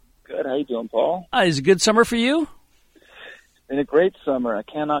Good. How you doing, Paul? Is it a good summer for you? It's been a great summer. I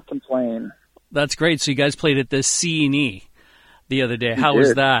cannot complain. That's great. So you guys played at the C&E the other day. How did.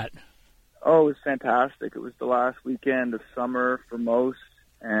 was that? Oh, it was fantastic. It was the last weekend of summer for most,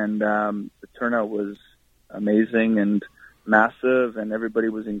 and the turnout was amazing and massive, and everybody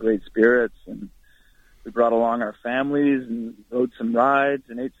was in great spirits. And we brought along our families and rode some rides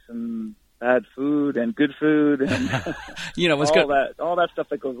and ate some bad food and good food, and all that stuff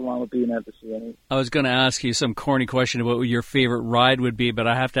that goes along with being at the CNE. I was going to ask you some corny question about what your favorite ride would be, but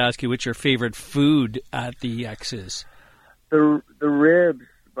I have to ask you what your favorite food at the X is. The ribs,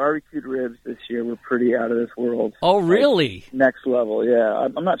 barbecued ribs this year were pretty out of this world. Oh, really? Like, next level, yeah.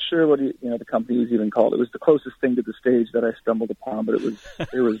 I'm not sure what the company was even called. It was the closest thing to the stage that I stumbled upon, but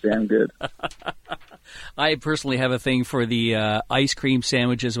it was damn good. I personally have a thing for the ice cream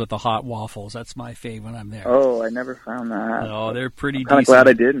sandwiches with the hot waffles. That's my fave when I'm there. Oh, I never found that. Oh, they're pretty decent. I'm kind of glad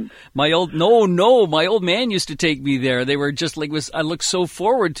I didn't. My old man used to take me there. They were just like, I looked so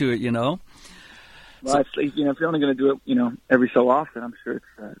forward to it, Well, if you're only going to do it, every so often, I'm sure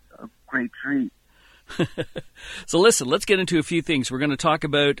it's a great treat. So listen, let's get into a few things. We're going to talk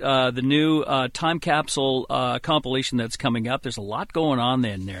about the new time capsule compilation that's coming up. There's a lot going on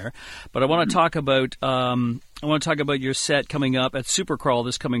in there, but I want to talk about your set coming up at Supercrawl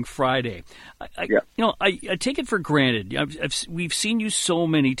this coming Friday. I take it for granted. We've seen you so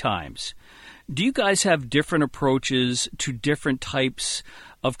many times. Do you guys have different approaches to different types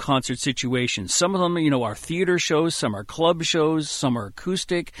of concert situations? Some of them, are theater shows, some are club shows, some are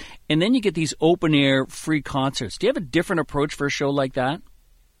acoustic, and then you get these open-air free concerts. Do you have a different approach for a show like that?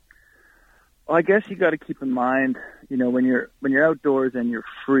 Well, I guess you got to keep in mind, when you're outdoors and you're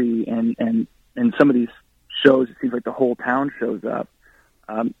free, and some of these shows, it seems like the whole town shows up.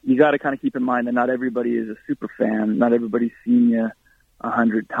 You got to kind of keep in mind that not everybody is a super fan. Not everybody's seen you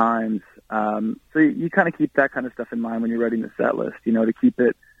 100 times. So you kind of keep that kind of stuff in mind when you're writing the set list, to keep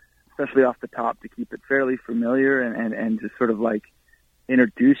it, especially off the top, to keep it fairly familiar and just sort of like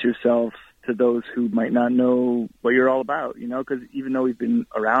introduce yourself to those who might not know what you're all about, because even though we've been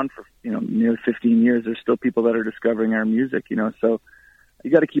around for, nearly 15 years, there's still people that are discovering our music, so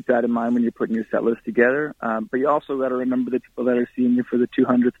you got to keep that in mind when you're putting your set list together. But you also got to remember the people that are seeing you for the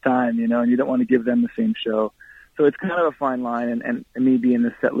 200th time, and you don't want to give them the same show. So it's kind of a fine line, and me being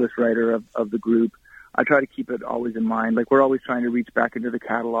the set list writer of the group, I try to keep it always in mind. Like, we're always trying to reach back into the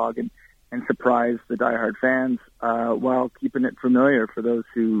catalog and surprise the diehard fans while keeping it familiar for those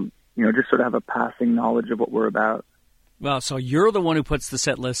who, just sort of have a passing knowledge of what we're about. Well, so you're the one who puts the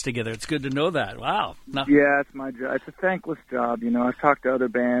set list together. It's good to know that. Wow. No. Yeah, it's my job. It's a thankless job. I've talked to other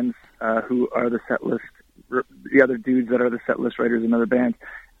bands who are the set list, the other dudes that are the set list writers in other bands.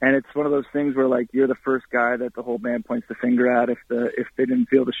 And it's one of those things where, like, you're the first guy that the whole band points the finger at if they didn't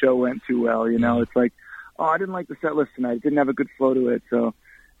feel the show went too well. It's like, oh, I didn't like the set list tonight. It didn't have a good flow to it. So,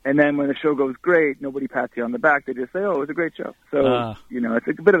 and then when the show goes great, nobody pats you on the back. They just say, oh, it was a great show. So,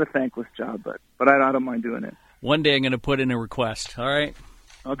 it's a bit of a thankless job, but I don't mind doing it. One day I'm going to put in a request. All right.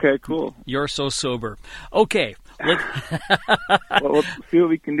 Okay, cool. You're so sober. Okay. Well, we'll see what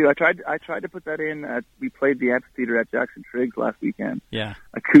we can do. I tried to put that in. We played the amphitheater at Jackson Triggs last weekend. Yeah.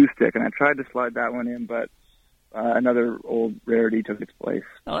 Acoustic, and I tried to slide that one in, but another old rarity took its place.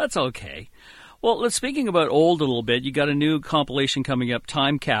 Oh, that's okay. Well, speaking about old a little bit, you got a new compilation coming up,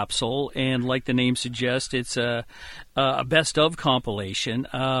 Time Capsule, and like the name suggests, it's a best of compilation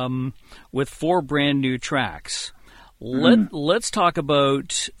with 4 brand new tracks. Let's talk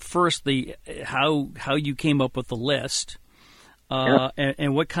about first how you came up with the list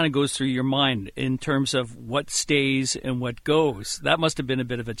and what kind of goes through your mind in terms of what stays and what goes. That must have been a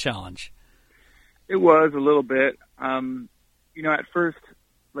bit of a challenge. It was a little bit. At first,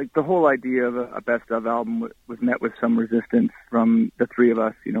 like, the whole idea of a best of album was met with some resistance from the three of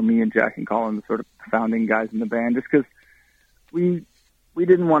us, me and Jack and Colin, the sort of founding guys in the band, just because we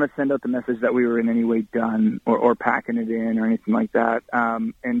didn't want to send out the message that we were in any way done or packing it in or anything like that.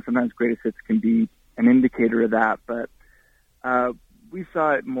 And sometimes greatest hits can be an indicator of that. But we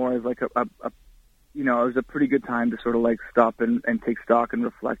saw it more as like it was a pretty good time to sort of like stop and take stock and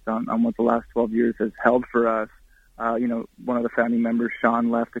reflect on what the last 12 years has held for us. One of the founding members, Sean,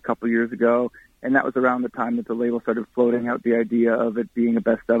 left a couple years ago, and that was around the time that the label started floating out the idea of it being a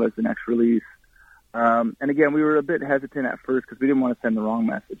best of as the next release. And again, we were a bit hesitant at first because we didn't want to send the wrong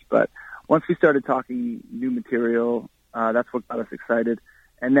message. But once we started talking new material, that's what got us excited.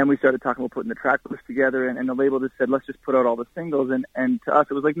 And then we started talking about putting the track list together, and the label just said, let's just put out all the singles. And to us,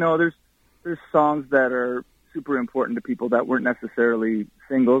 it was like, no, there's songs that are super important to people that weren't necessarily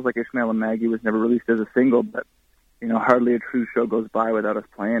singles. Like Ishmael and Maggie was never released as a single, but hardly a Trews show goes by without us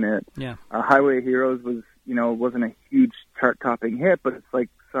playing it. Yeah. Highway of Heroes was, wasn't a huge chart-topping hit, but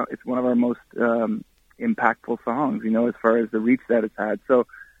it's one of our most impactful songs, as far as the reach that it's had. So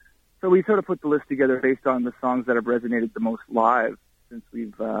we sort of put the list together based on the songs that have resonated the most live since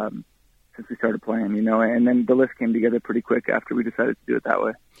we started playing, and then the list came together pretty quick after we decided to do it that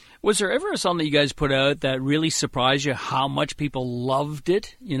way. Was there ever a song that you guys put out that really surprised you how much people loved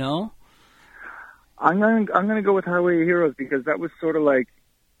it, I'm gonna go with Highway of Heroes because that was sort of like,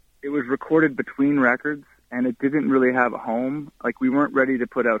 it was recorded between records and it didn't really have a home. Like, we weren't ready to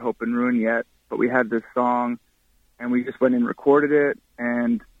put out Hope and Ruin yet, but we had this song and we just went and recorded it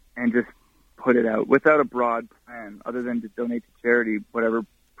and just put it out without a broad plan other than to donate to charity, whatever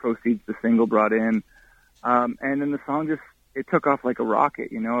proceeds the single brought in. And then the song it took off like a rocket,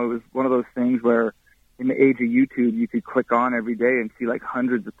 It was one of those things where in the age of YouTube, you could click on every day and see like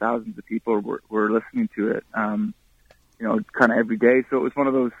hundreds of thousands of people were listening to it, kind of every day. So it was one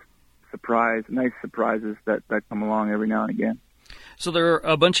of those nice surprises that come along every now and again. So there are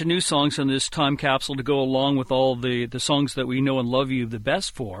a bunch of new songs in this time capsule to go along with all the songs that we know and love you the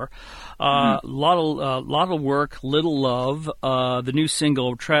best for. Lot of work, Little Love, the new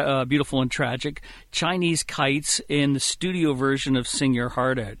single, Beautiful and Tragic, Chinese Kites, and the studio version of Sing Your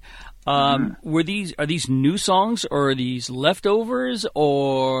Heart Out. Are these new songs, or are these leftovers,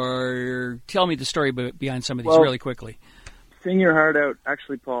 or tell me the story behind some of these really quickly. Sing Your Heart Out,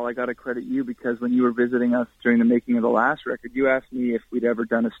 actually, Paul, I got to credit you because when you were visiting us during the making of the last record, you asked me if we'd ever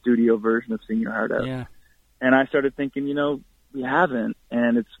done a studio version of Sing Your Heart Out. Yeah. And I started thinking, we haven't,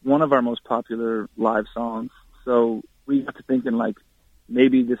 and it's one of our most popular live songs. So we got to thinking, like,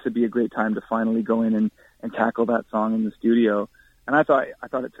 maybe this would be a great time to finally go in and tackle that song in the studio. And I thought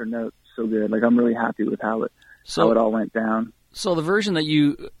it turned out so good. Like, I'm really happy with how it all went down. So the version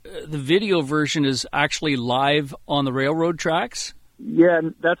the video version is actually live on the railroad tracks? Yeah,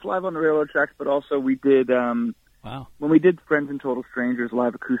 that's live on the railroad tracks, but also we did, when we did Friends and Total Strangers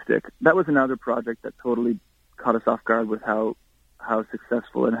live acoustic, that was another project that totally caught us off guard with how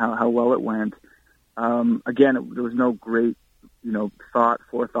successful and how well it went. Again, there was no great,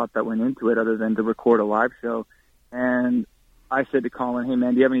 forethought that went into it other than to record a live show. And I said to Colin, hey,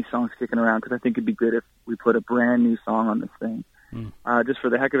 man, do you have any songs kicking around? Because I think it'd be good if we put a brand new song on this thing, just for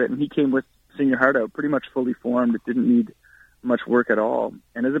the heck of it. And he came with Sing Your Heart Out, pretty much fully formed. It didn't need much work at all.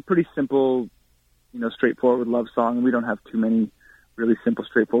 And it's a pretty simple, straightforward love song. And we don't have too many really simple,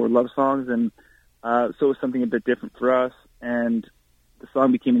 straightforward love songs. And so it was something a bit different for us. And the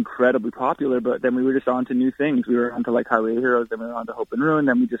song became incredibly popular, but then we were just on to new things. We were on to like Highway of Heroes, then we were on to Hope and Ruin,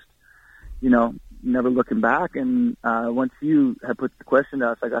 then we just, never looking back. And once you had put the question to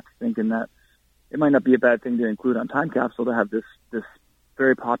us, I got to thinking that it might not be a bad thing to include on Time Capsule to have this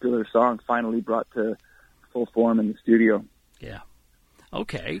very popular song finally brought to full form in the studio. Yeah.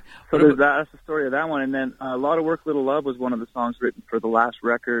 Okay. So that's the story of that one. And then A Lot of Work, Little Love was one of the songs written for the last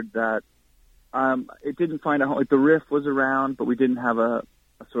record that it didn't find a home. Like, the riff was around, but we didn't have a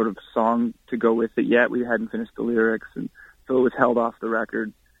sort of song to go with it yet. We hadn't finished the lyrics, and so it was held off the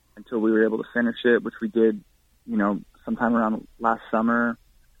record until we were able to finish it, which we did, sometime around last summer.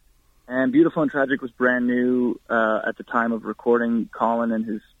 And Beautiful and Tragic was brand new at the time of recording. Colin and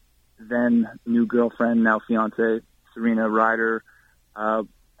his then new girlfriend, now fiance, Serena Ryder,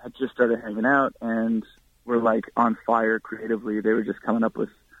 had just started hanging out and were like on fire creatively. They were just coming up with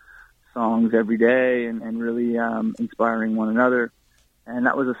songs every day and really inspiring one another. And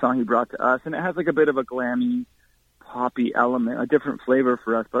that was a song he brought to us. And it has like a bit of a glammy, poppy element, a different flavor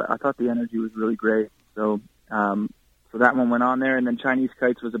for us, but I thought the energy was really great. So that one went on there. And then Chinese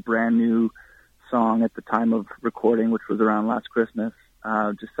Kites was a brand new song at the time of recording, which was around last Christmas.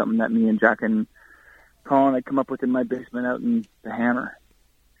 Just something that me and Jack and Colin had come up with in my basement out in the Hammer.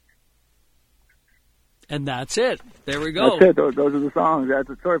 And that's it. There we go. That's it. Those are the songs.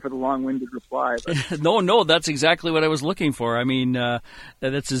 Sorry for the long-winded reply. But. No, that's exactly what I was looking for. I mean,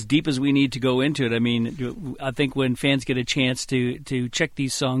 that's as deep as we need to go into it. I mean, I think when fans get a chance to check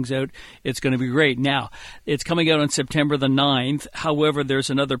these songs out, it's going to be great. Now, it's coming out on September the 9th. However, there's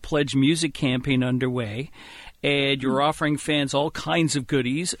another Pledge Music campaign underway. And you're offering fans all kinds of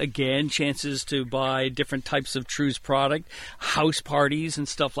goodies. Again, chances to buy different types of Trews product, house parties and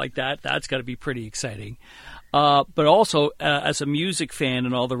stuff like that. That's got to be pretty exciting. But also, as a music fan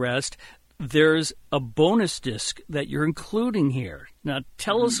and all the rest, there's a bonus disc that you're including here. Now,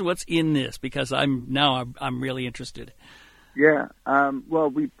 tell us what's in this, because I'm really interested. Yeah.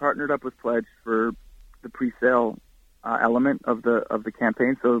 Well, we partnered up with Pledge for the pre-sale element of the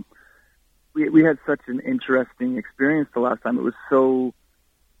campaign. So we had such an interesting experience the last time. It was so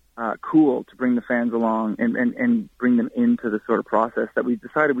cool to bring the fans along and bring them into the sort of process that we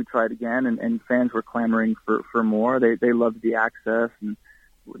decided we'd try it again, and fans were clamoring for more. They loved the access and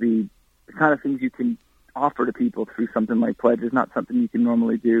the kind of things you can offer to people through something like Pledge is not something you can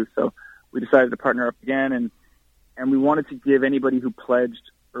normally do. So we decided to partner up again, and we wanted to give anybody who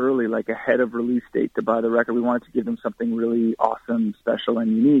pledged early, like ahead of release date, to buy the record. We wanted to give them something really awesome, special,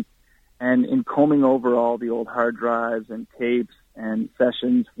 and unique. And in combing over all the old hard drives and tapes and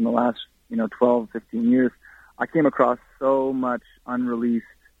sessions from the last, 12, 15 years, I came across so many unreleased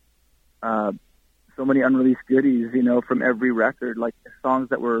goodies, from every record, like songs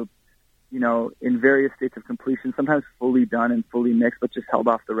that were, in various states of completion, sometimes fully done and fully mixed, but just held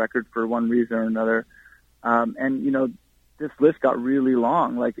off the record for one reason or another. This list got really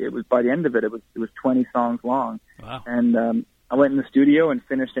long. Like, it was, by the end of it, it was 20 songs long. Wow. And I went in the studio and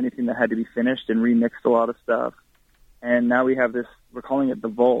finished anything that had to be finished and remixed a lot of stuff. And now we have this, we're calling it The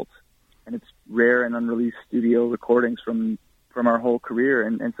Vault, and it's rare and unreleased studio recordings from our whole career.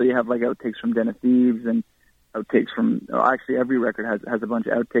 And so you have like outtakes from Den of Thieves and outtakes from, actually every record has a bunch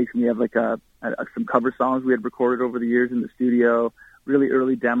of outtakes, and we have like some cover songs we had recorded over the years in the studio, really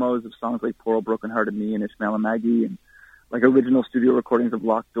early demos of songs like Poor Old Broken Hearted Me and Ishmael and Maggie, and like original studio recordings of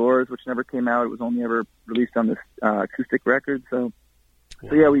Locked Doors, which never came out. It was only ever released on this acoustic record. So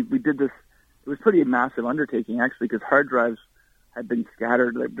yeah, we did this. It was pretty massive undertaking, actually, because hard drives had been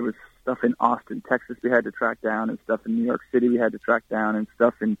scattered. Like, there was stuff in Austin, Texas we had to track down, and stuff in New York City we had to track down, and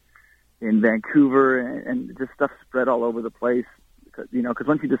stuff in Vancouver, and just stuff spread all over the place. Because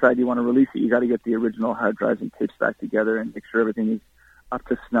once you decide you want to release it, you got to get the original hard drives and tapes back together and make sure everything is up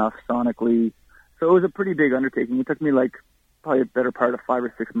to snuff sonically. So it was a pretty big undertaking. It took me probably a better part of 5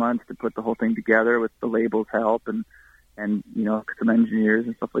 or 6 months to put the whole thing together with the label's help and some engineers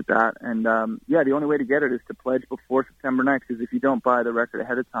and stuff like that. And the only way to get it is to pledge before September 9th, because if you don't buy the record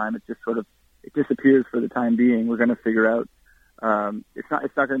ahead of time, it disappears for the time being. We're going to figure out it's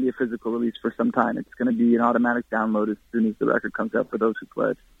not going to be a physical release for some time. It's going to be an automatic download as soon as the record comes out for those who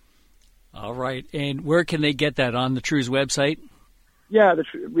pledge. All right. And where can they get that? On the Trews website? Yeah,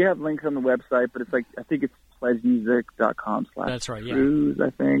 we have links on the website, but it's I think it's pledgemusic.com/. That's right, yeah. Trews,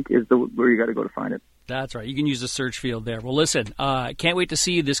 I think, is where you got to go to find it. That's right. You can use the search field there. Well, listen, can't wait to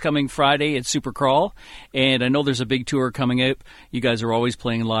see you this coming Friday at Super Crawl, and I know there's a big tour coming out. You guys are always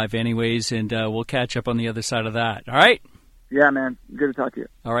playing live anyways, and we'll catch up on the other side of that. All right? Yeah, man. Good to talk to you.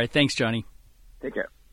 All right. Thanks, Johnny. Take care.